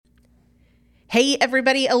Hey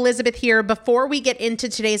everybody, Elizabeth here. Before we get into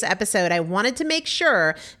today's episode, I wanted to make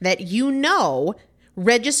sure that you know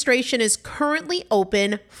registration is currently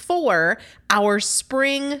open for our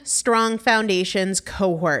Spring Strong Foundations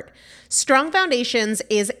cohort. Strong Foundations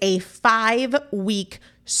is a 5-week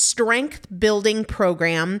strength building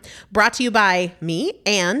program brought to you by me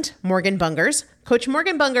and Morgan Bungers. Coach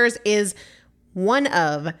Morgan Bungers is one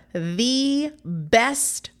of the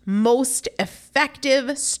best, most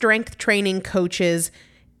effective strength training coaches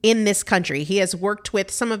in this country. He has worked with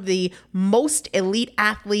some of the most elite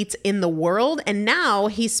athletes in the world, and now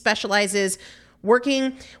he specializes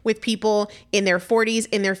working with people in their 40s,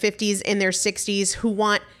 in their 50s, in their 60s who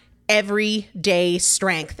want everyday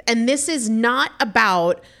strength. And this is not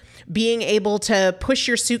about being able to push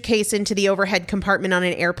your suitcase into the overhead compartment on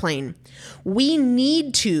an airplane. We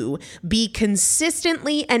need to be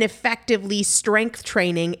consistently and effectively strength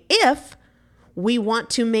training if we want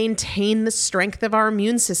to maintain the strength of our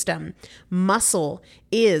immune system. Muscle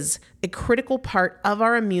is a critical part of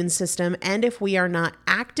our immune system, and if we are not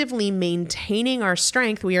actively maintaining our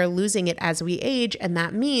strength, we are losing it as we age, and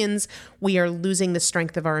that means we are losing the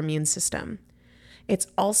strength of our immune system. It's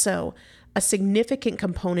also a significant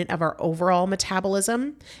component of our overall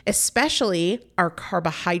metabolism, especially our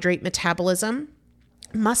carbohydrate metabolism.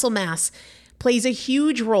 Muscle mass plays a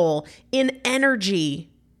huge role in energy,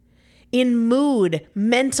 in mood,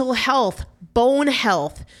 mental health, bone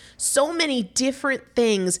health, so many different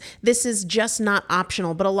things. This is just not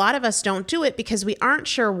optional, but a lot of us don't do it because we aren't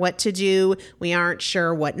sure what to do. We aren't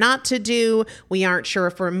sure what not to do. We aren't sure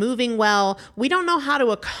if we're moving well. We don't know how to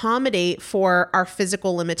accommodate for our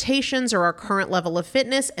physical limitations or our current level of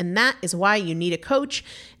fitness, and that is why you need a coach,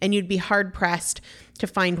 and you'd be hard-pressed to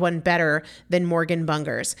find one better than Morgan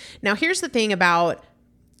Bungers. Now, here's the thing about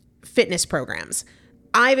fitness programs.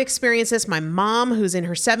 I've experienced this. My mom, who's in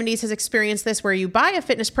her 70s, has experienced this, where you buy a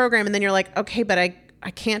fitness program and then you're like, okay, but I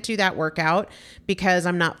can't do that workout because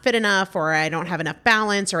I'm not fit enough, or I don't have enough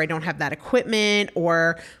balance, or I don't have that equipment,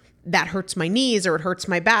 or that hurts my knees, or it hurts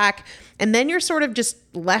my back. And then you're sort of just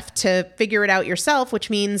left to figure it out yourself, which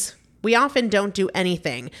means we often don't do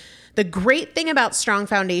anything. The great thing about Strong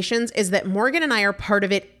Foundations is that Morgan and I are part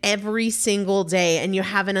of it every single day, and you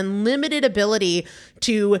have an unlimited ability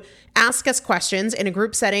to ask us questions in a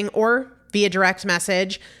group setting or via direct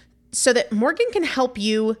message so that Morgan can help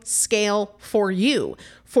you scale for you,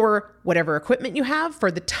 for whatever equipment you have, for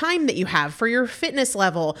the time that you have, for your fitness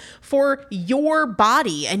level, for your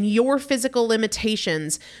body and your physical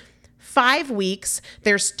limitations. 5 weeks,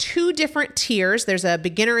 there's 2 different tiers. There's a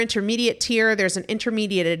beginner intermediate tier. There's an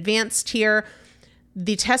intermediate advanced tier.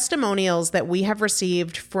 The testimonials that we have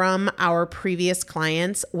received from our previous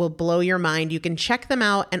clients will blow your mind. You can check them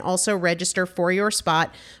out and also register for your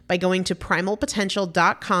spot by going to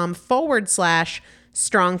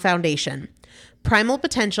primalpotential.com/strong foundation.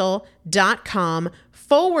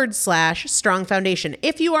 primalpotential.com/strong foundation.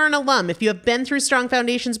 If you are an alum, if you have been through Strong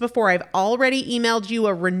Foundations before, I've already emailed you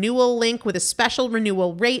a renewal link with a special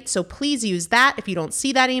renewal rate, so please use that. If you don't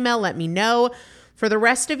see that email, let me know. For the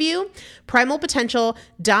rest of you,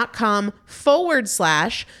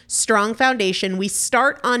 primalpotential.com/strong foundation. We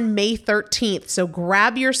start on May 13th, so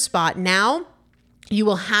grab your spot now. You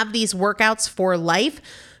will have these workouts for life.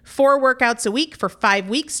 4 workouts a week for 5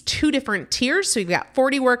 weeks, 2 different tiers. So you've got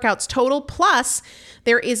 40 workouts total. Plus,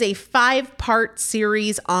 there is a 5-part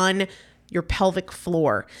series on your pelvic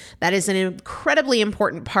floor. That is an incredibly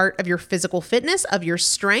important part of your physical fitness, of your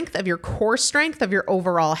strength, of your core strength, of your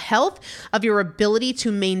overall health, of your ability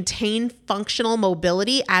to maintain functional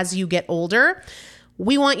mobility as you get older.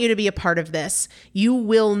 We want you to be a part of this. You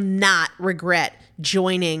will not regret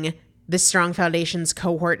joining the Strong Foundations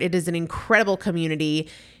cohort. It is an incredible community.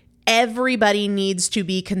 Everybody needs to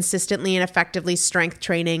be consistently and effectively strength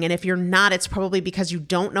training. And if you're not, it's probably because you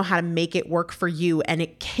don't know how to make it work for you. And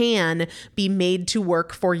it can be made to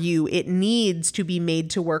work for you. It needs to be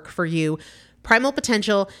made to work for you.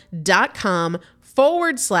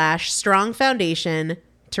 primalpotential.com/strong foundation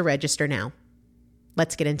to register now.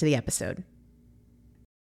 Let's get into the episode.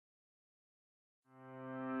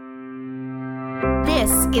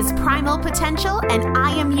 This is Primal Potential, and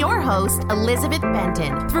I am your host, Elizabeth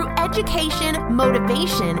Benton. Through education,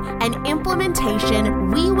 motivation, and implementation,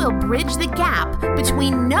 we will bridge the gap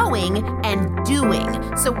between knowing and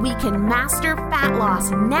doing so we can master fat loss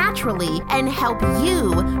naturally and help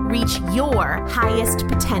you reach your highest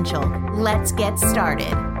potential. Let's get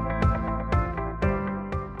started.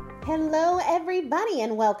 Hello, everybody,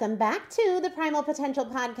 and welcome back to the Primal Potential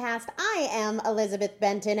Podcast. I am Elizabeth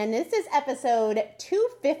Benton, and this is episode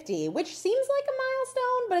 250, which seems like a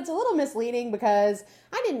milestone, but it's a little misleading because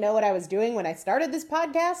I didn't know what I was doing when I started this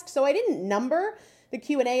podcast, so I didn't number the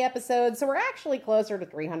Q&A episodes, so we're actually closer to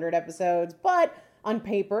 300 episodes, but on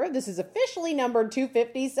paper, this is officially numbered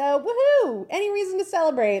 250, so woohoo! Any reason to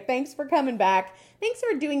celebrate. Thanks for coming back. Thanks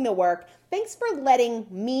for doing the work. Thanks for letting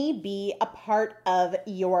me be a part of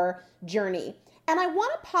your journey. And I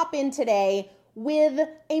want to pop in today with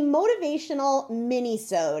a motivational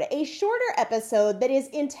mini-sode, a shorter episode that is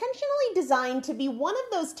intentionally designed to be one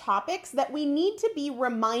of those topics that we need to be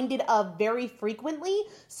reminded of very frequently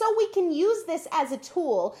so we can use this as a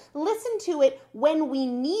tool, listen to it when we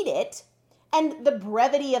need it, and the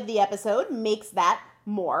brevity of the episode makes that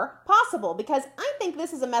more possible because I think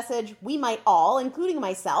this is a message we might all, including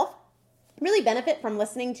myself, really benefit from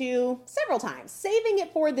listening to several times, saving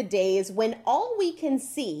it for the days when all we can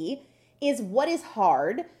see is what is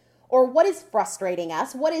hard or what is frustrating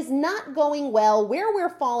us, what is not going well, where we're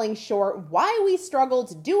falling short, why we struggle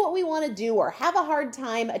to do what we want to do or have a hard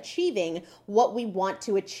time achieving what we want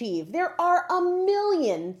to achieve. There are a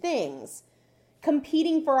million things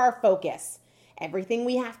competing for our focus. Everything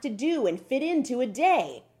we have to do and fit into a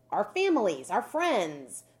day, our families, our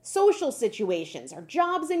friends, social situations, our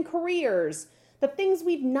jobs and careers, the things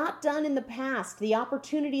we've not done in the past, the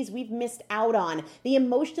opportunities we've missed out on, the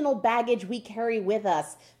emotional baggage we carry with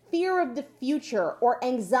us, fear of the future, or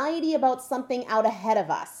anxiety about something out ahead of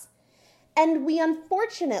us. And we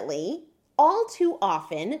unfortunately, all too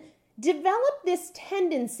often, develop this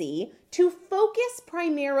tendency to focus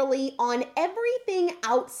primarily on everything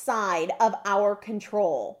outside of our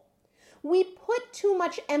control. We put too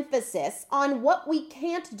much emphasis on what we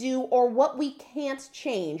can't do or what we can't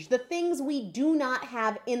change, the things we do not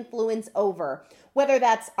have influence over, whether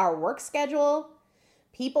that's our work schedule,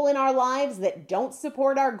 people in our lives that don't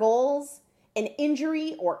support our goals, an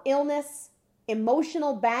injury or illness,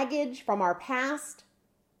 emotional baggage from our past.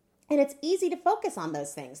 And it's easy to focus on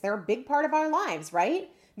those things. They're a big part of our lives, right?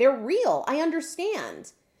 They're real, I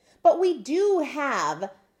understand. But we do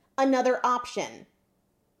have another option.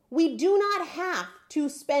 We do not have to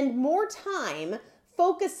spend more time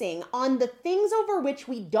focusing on the things over which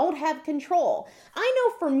we don't have control. I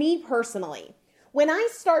know for me personally, when I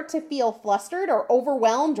start to feel flustered or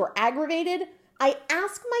overwhelmed or aggravated, I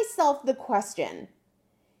ask myself the question,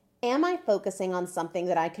 am I focusing on something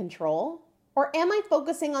that I control? Or am I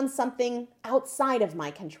focusing on something outside of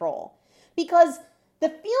my control? Because the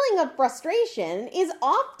feeling of frustration is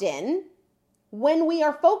often when we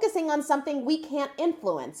are focusing on something we can't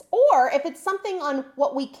influence. Or if it's something on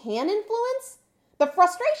what we can influence, the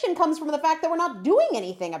frustration comes from the fact that we're not doing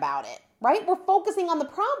anything about it, right? We're focusing on the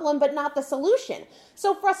problem, but not the solution.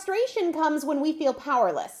 So frustration comes when we feel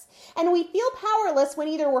powerless. And we feel powerless when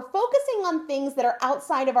either we're focusing on things that are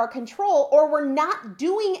outside of our control or we're not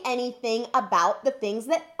doing anything about the things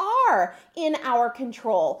that are in our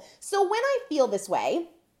control. So when I feel this way,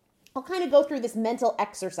 I'll kind of go through this mental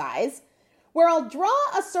exercise where I'll draw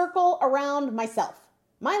a circle around myself,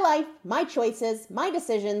 my life, my choices, my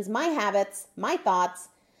decisions, my habits, my thoughts,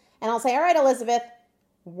 and I'll say, all right, Elizabeth,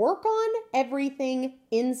 work on everything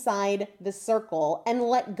inside the circle and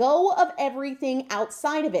let go of everything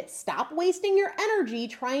outside of it. Stop wasting your energy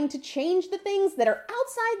trying to change the things that are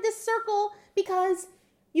outside this circle because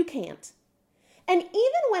you can't. And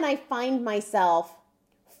even when I find myself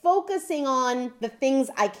focusing on the things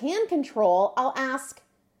I can control, I'll ask,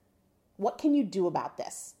 what can you do about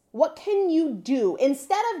this? What can you do?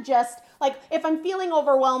 Instead of just like, if I'm feeling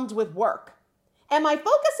overwhelmed with work, am I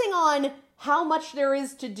focusing on how much there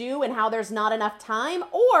is to do and how there's not enough time?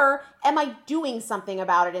 Or am I doing something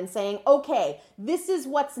about it and saying, okay, this is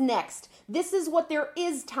what's next. This is what there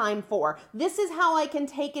is time for. This is how I can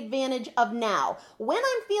take advantage of now. When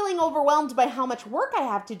I'm feeling overwhelmed by how much work I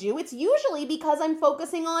have to do, it's usually because I'm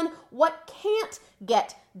focusing on what can't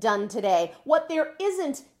get done today, what there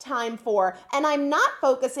isn't time for, and I'm not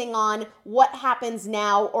focusing on what happens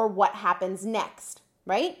now or what happens next,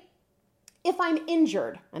 right? If I'm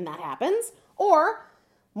injured, and that happens, or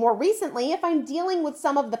more recently, if I'm dealing with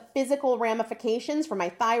some of the physical ramifications from my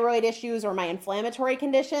thyroid issues or my inflammatory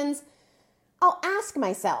conditions, I'll ask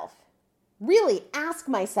myself, really ask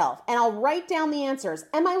myself, and I'll write down the answers.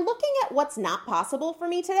 Am I looking at what's not possible for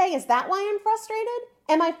me today? Is that why I'm frustrated?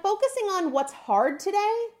 Am I focusing on what's hard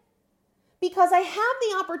today? Because I have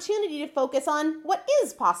the opportunity to focus on what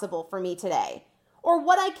is possible for me today, or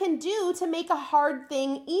what I can do to make a hard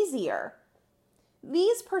thing easier.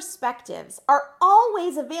 These perspectives are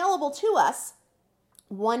always available to us.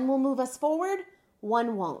 One will move us forward,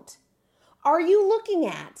 one won't. are you looking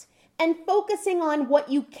at and focusing on what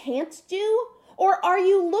you can't do? Or are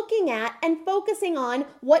you looking at and focusing on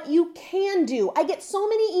what you can do? I get so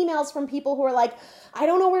many emails from people who are like, I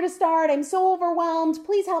don't know where to start. I'm so overwhelmed.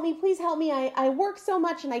 Please help me. Please help me. I work so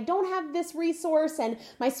much and I don't have this resource and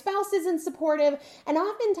my spouse isn't supportive. And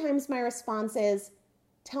oftentimes my response is,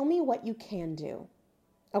 tell me what you can do.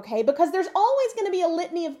 Okay? Because there's always going to be a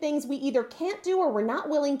litany of things we either can't do or we're not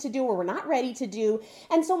willing to do or we're not ready to do.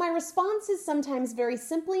 And so my response is sometimes very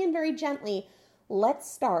simply and very gently, let's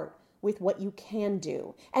start with what you can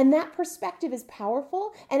do. And that perspective is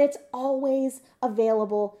powerful and it's always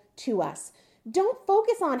available to us. Don't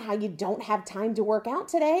focus on how you don't have time to work out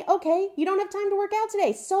today. Okay, you don't have time to work out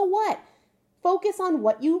today. So what? Focus on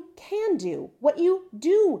what you can do, what you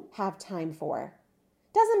do have time for.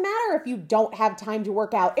 Doesn't matter if you don't have time to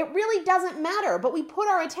work out. It really doesn't matter, but we put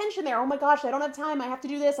our attention there. Oh my gosh, I don't have time. I have to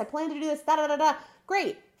do this. I plan to do this. Da-da-da-da.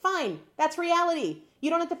 Great, fine. That's reality. You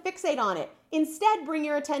don't have to fixate on it. Instead, bring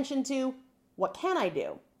your attention to, what can I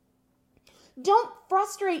do? Don't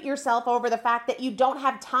frustrate yourself over the fact that you don't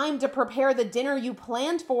have time to prepare the dinner you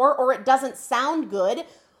planned for or it doesn't sound good.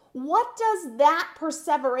 What does that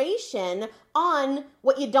perseveration on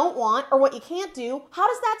what you don't want or what you can't do, how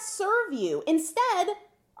does that serve you? Instead,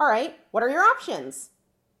 all right, what are your options?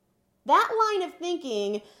 That line of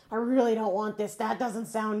thinking, I really don't want this, that doesn't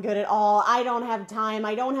sound good at all, I don't have time,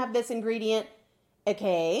 I don't have this ingredient.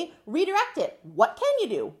 Okay, redirect it. What can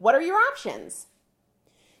you do? What are your options?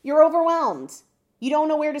 You're overwhelmed. You don't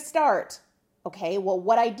know where to start. Okay, well,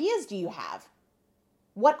 what ideas do you have?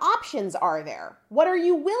 What options are there? What are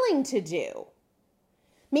you willing to do?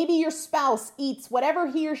 Maybe your spouse eats whatever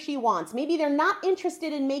he or she wants. Maybe they're not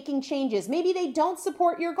interested in making changes. Maybe they don't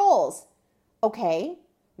support your goals. Okay,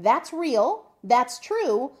 that's real. That's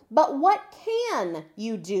true, but what can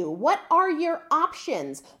you do? What are your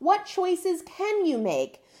options? What choices can you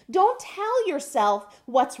make? Don't tell yourself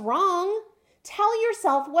what's wrong. Tell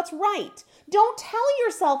yourself what's right. Don't tell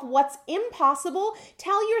yourself what's impossible.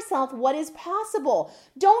 Tell yourself what is possible.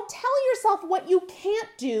 Don't tell yourself what you can't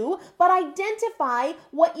do, but identify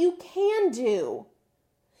what you can do.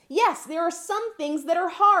 Yes, there are some things that are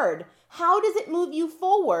hard. How does it move you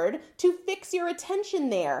forward to fix your attention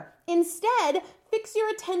there? Instead, fix your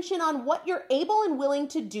attention on what you're able and willing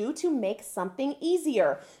to do to make something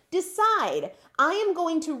easier. Decide, I am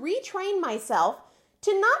going to retrain myself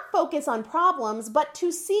to not focus on problems, but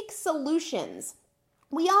to seek solutions.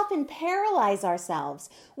 We often paralyze ourselves.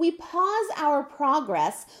 We pause our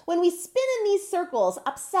progress when we spin in these circles,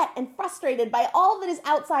 upset and frustrated by all that is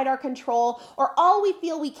outside our control, or all we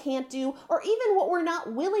feel we can't do, or even what we're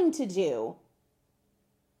not willing to do.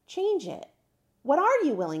 Change it. What are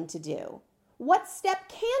you willing to do? What step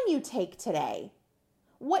can you take today?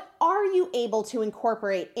 What are you able to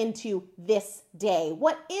incorporate into this day?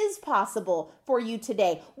 What is possible for you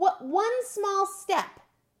today? What one small step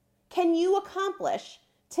can you accomplish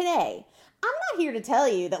today? I'm not here to tell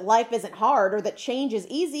you that life isn't hard or that change is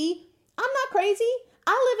easy. I'm not crazy.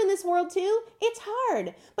 I live in this world too. It's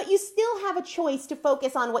hard, but you still have a choice to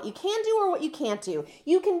focus on what you can do or what you can't do.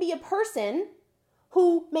 You can be a person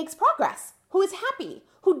who makes progress, who is happy,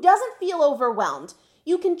 who doesn't feel overwhelmed.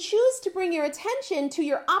 You can choose to bring your attention to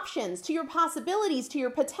your options, to your possibilities, to your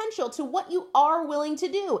potential, to what you are willing to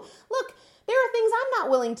do. Look, there are things I'm not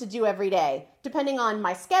willing to do every day, depending on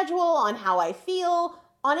my schedule, on how I feel,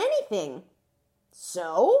 on anything.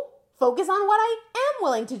 So, focus on what I am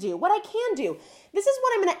willing to do, what I can do. This is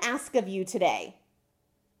what I'm going to ask of you today.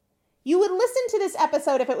 You would listen to this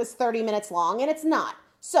episode if it was 30 minutes long, and it's not.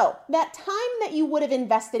 So, that time that you would have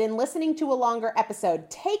invested in listening to a longer episode,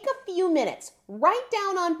 take a few minutes, write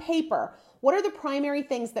down on paper, what are the primary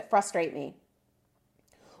things that frustrate me?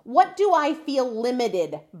 What do I feel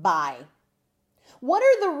limited by? What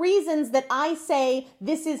are the reasons that I say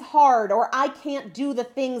this is hard or I can't do the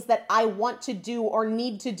things that I want to do or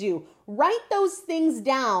need to do? Write those things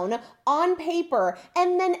down on paper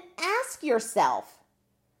and then ask yourself,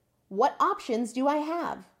 what options do I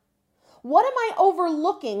have? What am I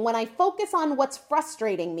overlooking when I focus on what's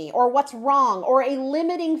frustrating me or what's wrong or a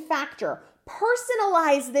limiting factor?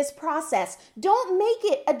 Personalize this process. Don't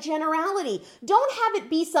make it a generality. Don't have it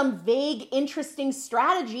be some vague, interesting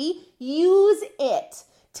strategy. Use it.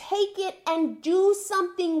 Take it and do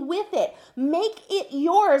something with it. Make it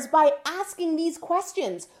yours by asking these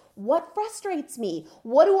questions. What frustrates me?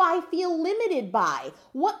 What do I feel limited by?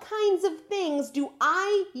 What kinds of things do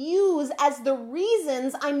I use as the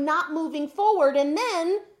reasons I'm not moving forward? And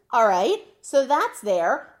then, all right, so that's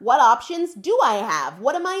there. What options do I have?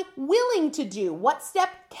 What am I willing to do? What step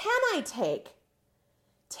can I take?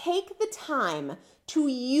 Take the time to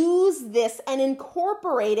use this and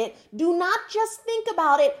incorporate it. Do not just think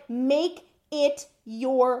about it, make it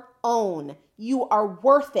your own. You are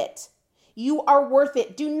worth it. You are worth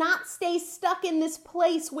it. Do not stay stuck in this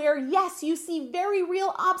place where, yes, you see very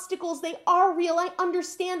real obstacles. They are real. I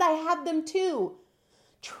understand. I have them too.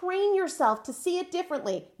 Train yourself to see it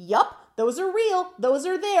differently. Yup, those are real. Those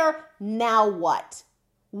are there. Now what?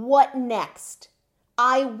 What next?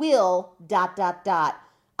 I will ...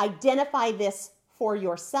 Identify this for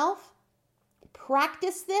yourself.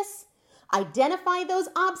 Practice this. Identify those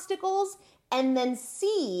obstacles. And then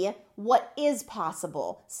see what is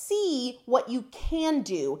possible. See what you can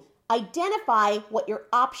do. Identify what your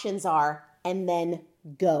options are, and then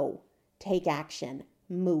go. Take action.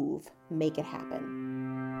 Move. Make it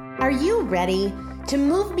happen. Are you ready to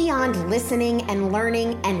move beyond listening and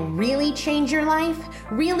learning and really change your life?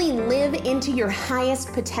 Really live into your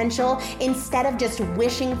highest potential instead of just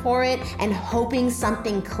wishing for it and hoping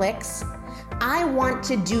something clicks? I want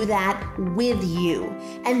to do that with you.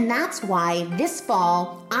 And that's why this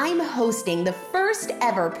fall, I'm hosting the first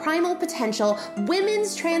ever Primal Potential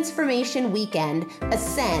Women's Transformation Weekend,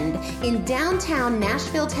 Ascend, in downtown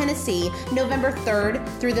Nashville, Tennessee, November 3rd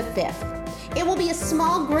through the 5th. It will be a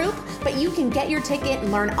small group, but you can get your ticket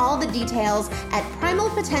and learn all the details at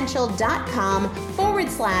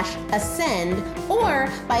primalpotential.com/ascend or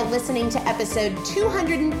by listening to episode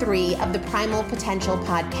 203 of the Primal Potential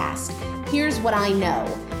podcast. Here's what I know.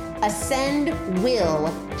 Ascend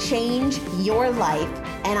will change your life,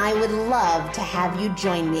 and I would love to have you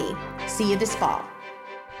join me. See you this fall.